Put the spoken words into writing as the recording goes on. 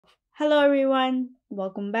Hello everyone,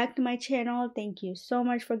 welcome back to my channel. Thank you so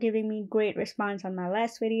much for giving me great response on my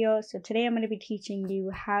last video. So today I'm going to be teaching you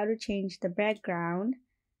how to change the background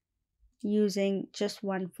using just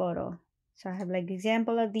one photo. So I have like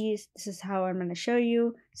example of these. This is how I'm going to show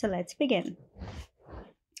you. So let's begin.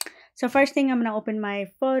 So first thing, I'm going to open my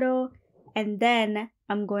photo and then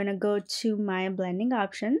I'm going to go to my blending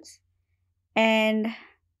options and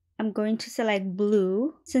I'm going to select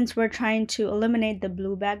blue since we're trying to eliminate the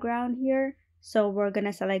blue background here. So we're going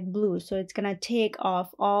to select blue. So it's going to take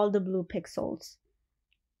off all the blue pixels.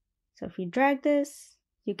 So if you drag this,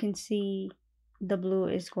 you can see the blue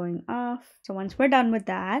is going off. So once we're done with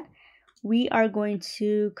that, we are going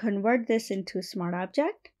to convert this into a smart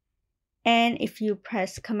object. And if you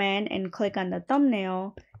press command and click on the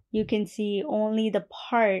thumbnail, you can see only the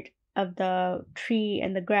part of the tree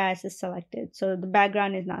and the grass is selected, so the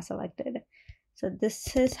background is not selected. So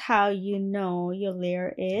this is how you know your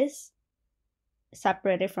layer is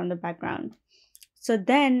separated from the background. So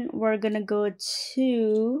then we're gonna go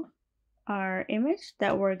to our image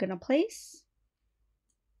that we're gonna place,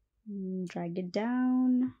 drag it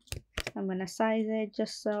down. I'm gonna size it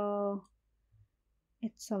just so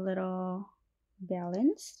it's a little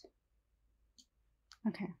balanced.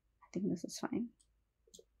 Okay, I think this is fine.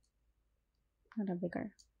 A little bigger.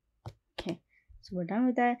 Okay, so we're done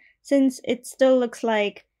with that. Since it still looks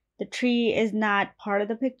like the tree is not part of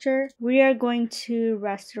the picture, we are going to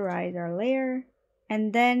rasterize our layer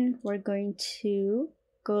and then we're going to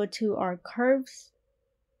go to our curves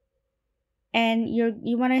and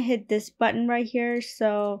you want to hit this button right here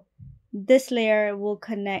so this layer will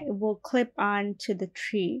clip on to the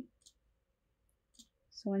tree.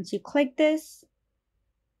 So once you click this,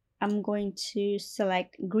 I'm going to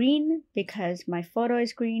select green because my photo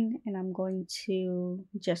is green, and I'm going to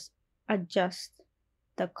just adjust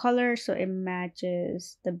the color so it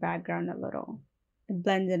matches the background a little. It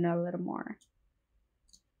blends in a little more.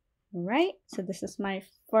 All right, so this is my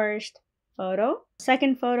first photo.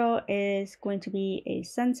 Second photo is going to be a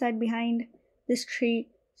sunset behind this tree.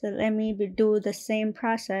 So let me do the same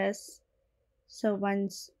process. So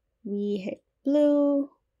once we hit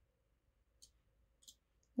blue,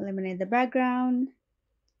 eliminate the background.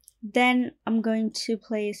 Then I'm going to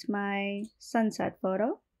place my sunset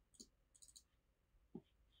photo.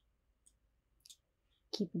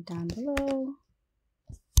 Keep it down below.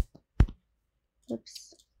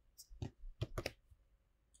 Oops. I'm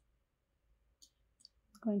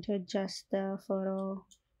going to adjust the photo,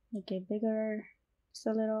 make it bigger, just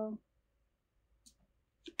a little.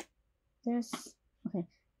 This. Okay.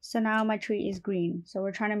 So now my tree is green. So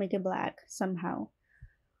we're trying to make it black somehow.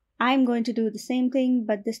 I'm going to do the same thing,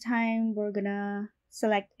 but this time we're gonna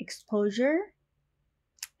select exposure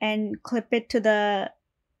and clip it to the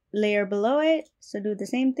layer below it. So do the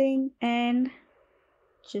same thing and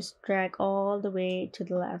just drag all the way to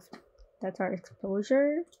the left. That's our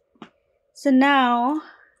exposure. So now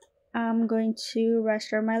I'm going to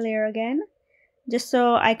raster my layer again just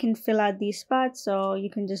so I can fill out these spots. So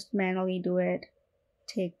you can just manually do it.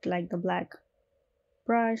 Take like the black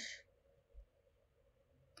brush.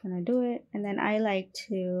 Can I do it? And then I like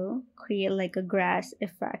to create like a grass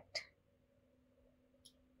effect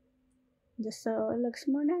just so it looks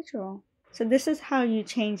more natural. So this is how you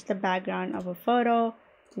change the background of a photo.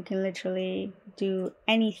 You can literally do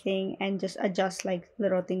anything and just adjust like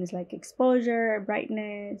little things like exposure,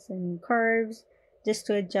 brightness, and curves just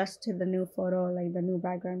to adjust to the new photo, like the new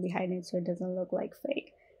background behind it so it doesn't look like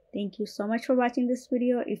fake. Thank you so much for watching this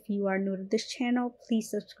video. If you are new to this channel, please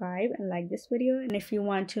subscribe and like this video. And if you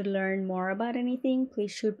want to learn more about anything,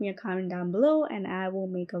 please shoot me a comment down below and I will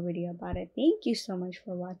make a video about it. Thank you so much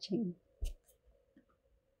for watching.